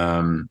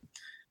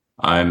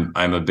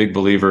 I'm a big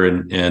believer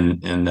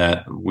in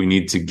that we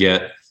need to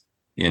get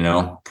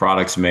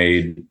products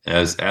made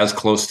as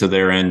close to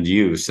their end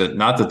use.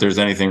 Not that there's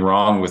anything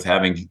wrong with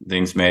having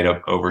things made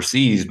up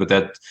overseas, but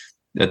that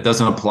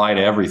doesn't apply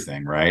to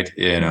everything, right?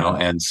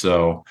 And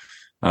so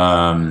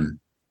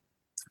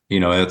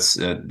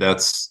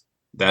that's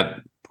that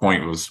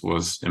point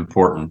was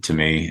important to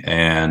me,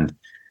 and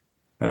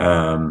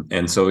so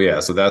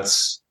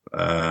that's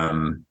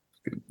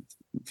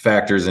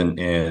factors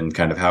in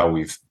kind of how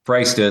we've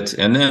priced it.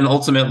 And then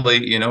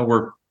ultimately,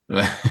 we're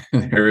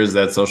there is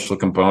that social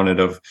component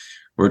of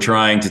we're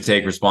trying to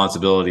take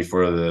responsibility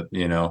for the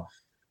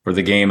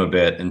game a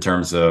bit, in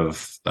terms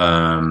of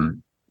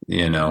that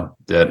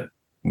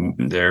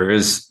there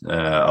is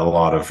a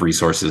lot of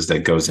resources that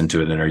goes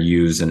into it and are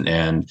used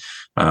and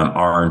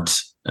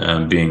aren't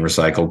being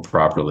recycled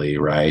properly,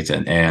 right?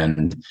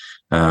 And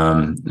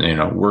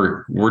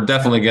we're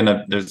definitely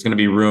there's gonna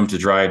be room to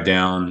drive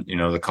down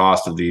the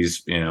cost of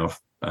these in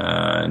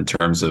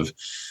terms of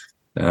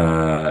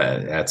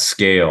at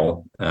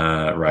scale,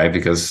 right?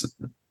 Because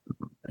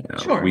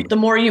sure, the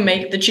more you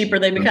make, the cheaper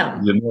they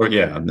become. The more,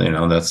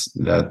 that's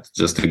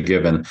just a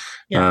given.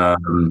 Yeah.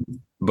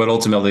 But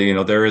ultimately,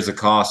 there is a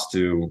cost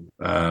to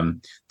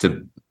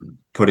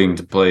putting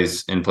in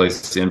place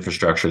the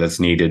infrastructure that's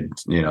needed,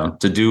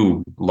 to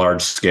do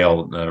large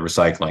scale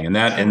recycling, and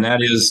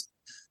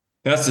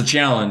that's the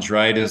challenge,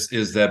 right?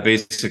 Is that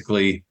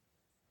basically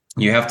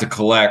you have to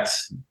collect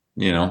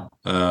a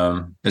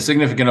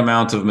significant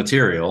amount of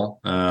material,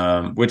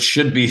 which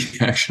should be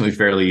actually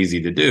fairly easy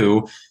to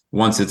do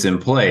once it's in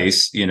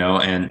place,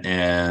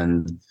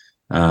 and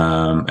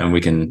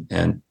we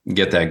can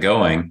get that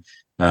going.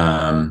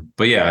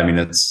 But yeah, I mean,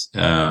 it's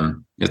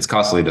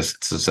costly to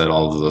set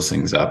all of those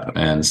things up,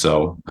 and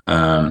so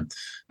I'm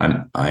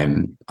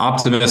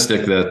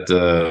optimistic that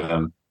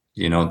the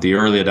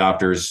early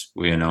adopters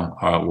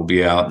will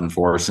be out in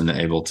force and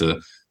able to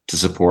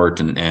support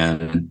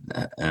and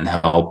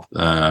help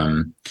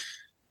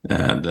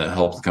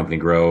help the company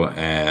grow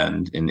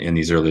and in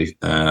these early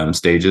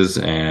stages,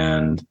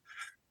 and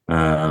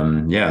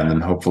and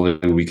then hopefully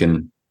we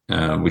can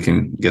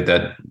get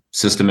that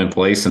system in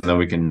place, and then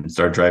we can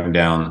start driving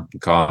down the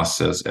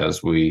costs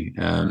as we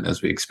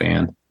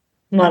expand.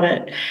 Love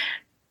it.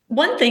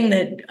 One thing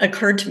that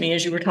occurred to me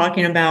as you were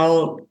talking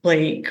about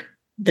like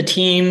the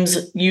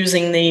teams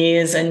using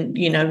these and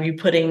you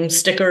putting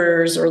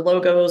stickers or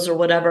logos or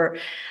whatever,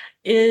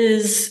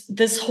 is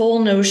this whole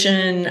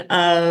notion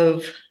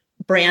of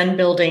brand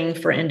building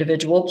for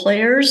individual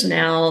players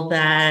now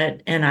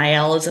that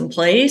NIL is in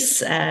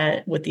place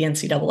with the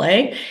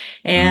NCAA.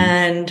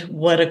 And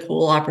what a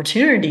cool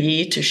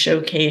opportunity to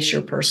showcase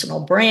your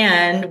personal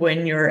brand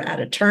when you're at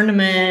a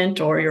tournament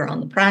or you're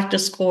on the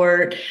practice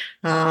court.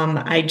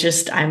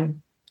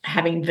 I'm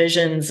having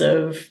visions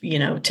of,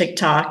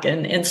 TikTok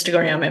and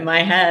Instagram in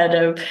my head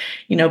of,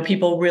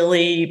 people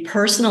really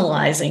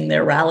personalizing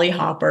their rally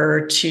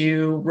hopper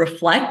to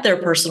reflect their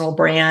personal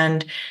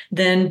brand,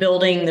 then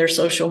building their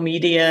social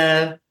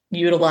media,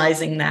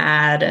 utilizing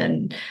that.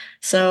 And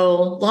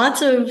so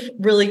lots of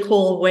really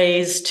cool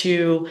ways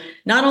to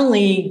not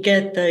only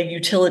get the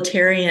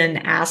utilitarian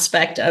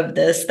aspect of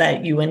this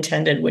that you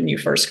intended when you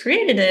first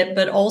created it,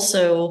 but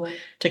also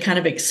to kind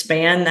of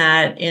expand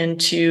that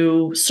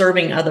into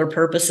serving other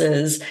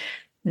purposes,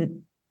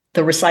 the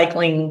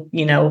recycling,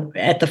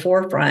 at the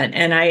forefront.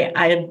 And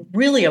I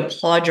really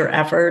applaud your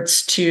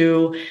efforts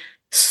to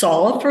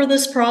solve for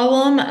this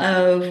problem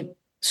of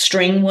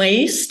string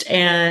waste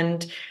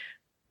and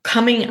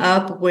coming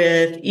up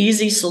with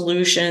easy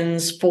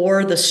solutions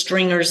for the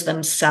stringers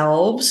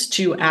themselves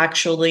to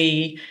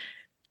actually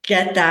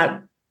get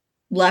that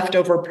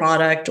leftover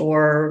product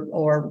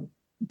or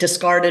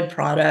discarded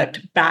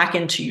product back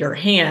into your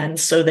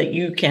hands so that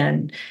you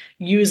can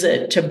use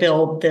it to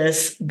build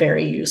this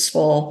very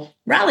useful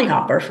rally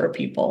hopper for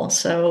people.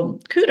 So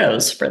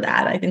kudos for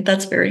that. I think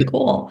that's very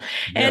cool.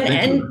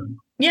 And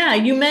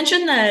you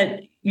mentioned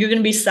that you're going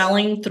to be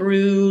selling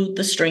through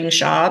the string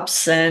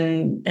shops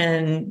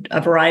and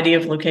a variety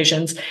of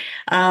locations.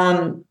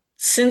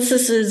 Since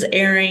this is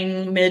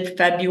airing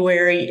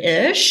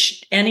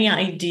mid-February-ish, any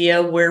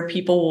idea where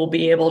people will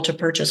be able to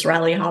purchase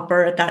Rally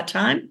Hopper at that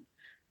time?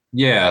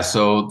 Yeah,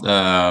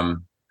 so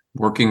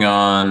working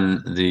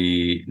on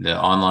the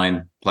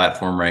online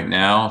platform right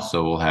now,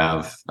 so we'll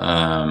have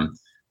that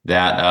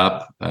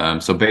up.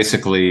 So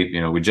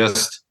basically, we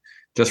just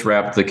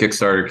wrapped the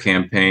Kickstarter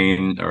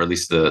campaign, or at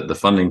least the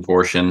funding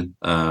portion,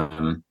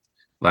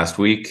 last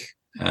week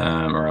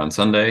or on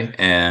Sunday,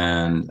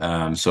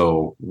 and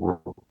so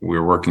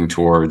we're working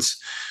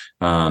towards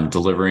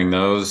delivering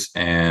those.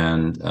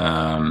 And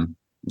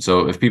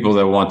so if people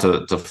that want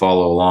to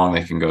follow along,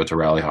 they can go to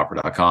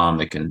rallyhopper.com.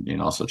 They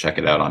can also check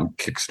it out on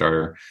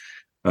Kickstarter.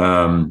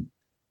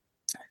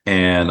 And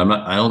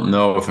I don't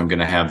know if I'm going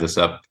to have this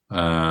up.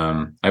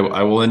 I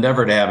will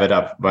endeavor to have it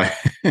up by,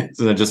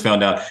 so I just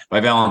found out, by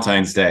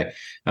Valentine's Day.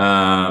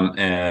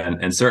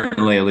 And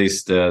certainly at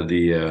least to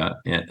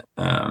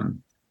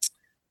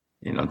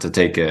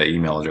take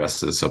email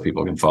addresses so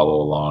people can follow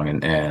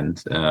along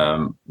and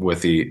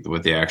with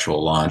the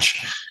actual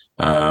launch.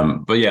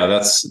 But yeah,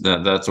 that's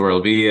where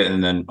it'll be.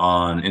 And then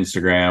on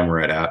Instagram, we're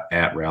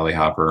at Rally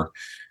Hopper,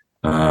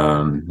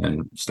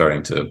 and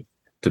starting to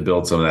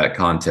build some of that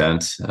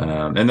content.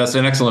 And that's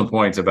an excellent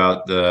point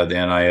about the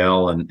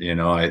NIL. And,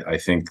 I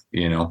think,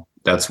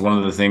 that's one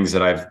of the things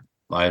that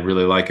I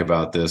really like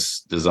about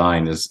this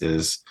design is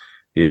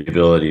the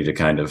ability to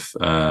kind of,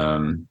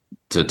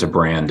 to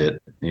brand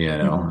it.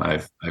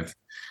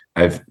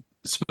 I've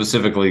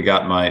specifically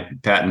got my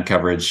patent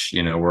coverage,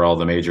 where all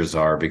the majors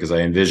are, because I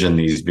envision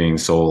these being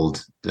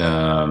sold,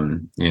 at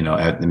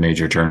the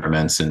major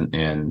tournaments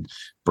and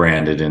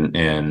branded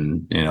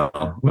in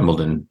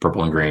Wimbledon,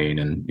 Purple and Green,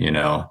 and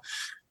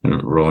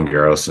Roland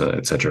Garros,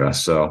 etc.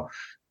 So,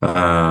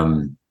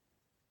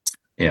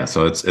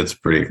 so it's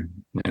pretty,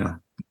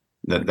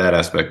 that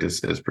aspect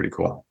is pretty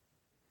cool.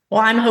 Well,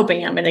 I'm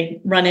hoping I'm going to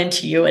run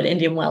into you at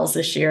Indian Wells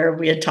this year.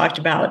 We had talked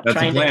about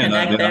trying to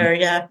connect there.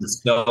 Yeah, it's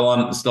still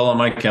on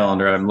my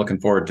calendar. I'm looking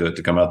forward to it,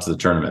 to come out to the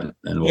tournament,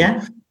 and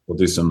we'll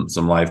do some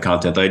live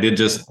content. I did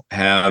just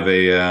have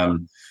I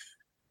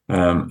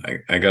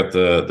got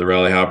the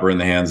Rally Hopper in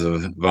the hands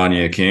of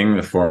Vanya King,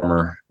 the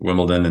former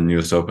Wimbledon and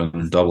U.S.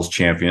 Open doubles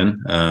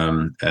champion,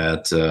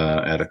 at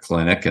a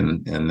clinic,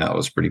 and that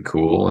was pretty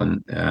cool.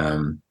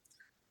 And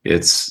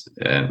it's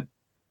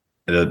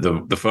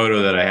the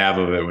photo that I have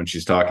of it when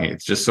she's talking,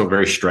 it's just so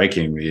very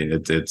striking.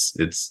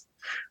 It's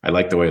I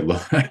like the way it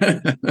looks.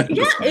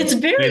 It's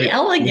very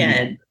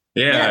elegant.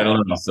 Yeah, I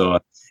don't know. So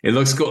it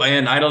looks cool.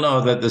 And I don't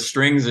know, that the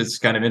strings, it's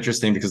kind of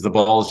interesting because the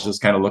balls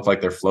just kind of look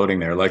like they're floating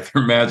there. Like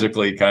they're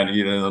magically kind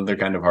of, they're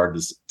kind of hard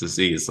to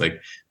see. It's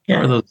like,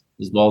 those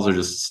balls are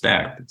just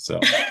stacked. So.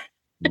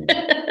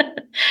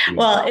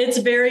 Well, it's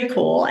very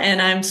cool.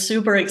 And I'm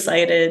super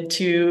excited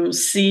to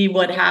see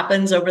what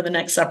happens over the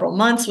next several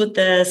months with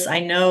this. I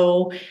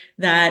know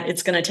that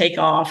it's going to take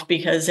off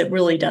because it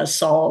really does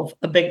solve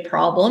a big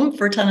problem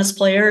for tennis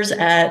players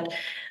at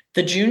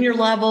the junior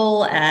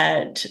level,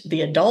 at the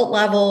adult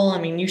level.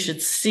 I mean, you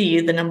should see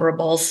the number of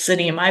balls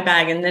sitting in my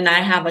bag. And then I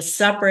have a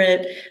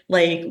separate,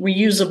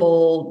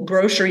 reusable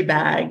grocery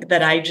bag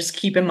that I just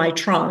keep in my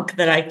trunk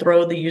that I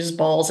throw the used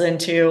balls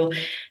into.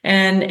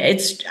 And I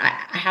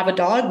have a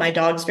dog. My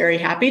dog's very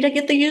happy to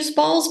get the used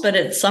balls, but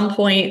at some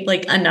point,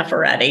 enough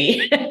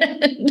already.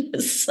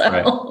 So.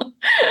 Right.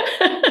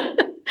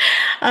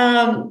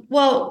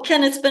 Well,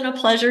 Ken, it's been a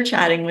pleasure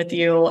chatting with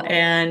you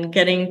and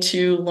getting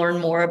to learn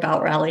more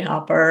about Rally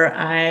Hopper.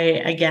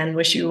 I, again,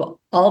 wish you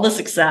all the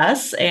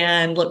success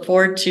and look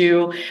forward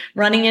to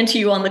running into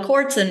you on the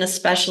courts, and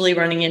especially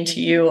running into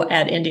you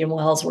at Indian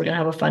Wells. We're going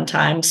to have a fun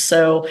time.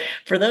 So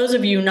for those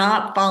of you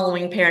not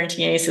following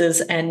Parenting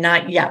Aces and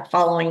not yet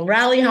following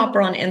Rally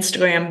Hopper on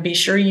Instagram, be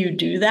sure you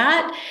do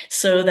that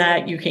so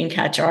that you can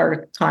catch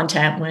our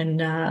content when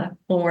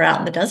we're out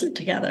in the desert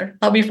together.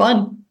 That'll be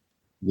fun.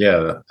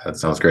 Yeah, that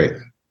sounds great.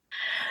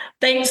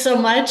 Thanks so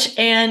much.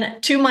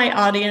 And to my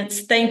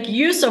audience, thank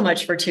you so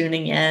much for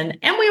tuning in.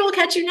 And we will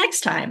catch you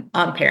next time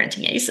on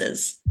Parenting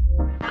Aces.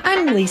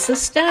 I'm Lisa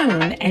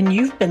Stone, and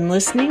you've been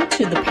listening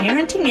to the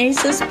Parenting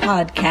Aces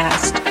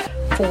podcast.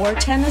 For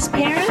tennis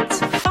parents,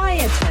 by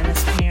a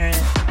tennis parent.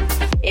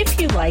 If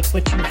you like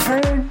what you've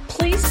heard,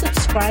 please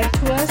subscribe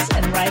to us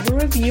and write a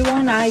review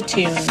on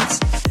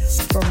iTunes.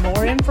 For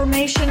more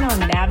information on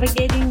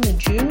navigating the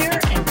junior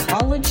and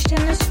college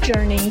tennis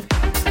journey,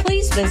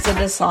 please visit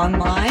us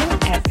online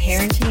at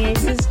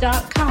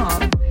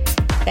parentingaces.com.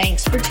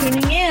 Thanks for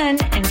tuning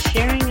in and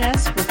sharing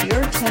us with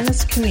your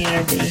tennis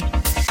community.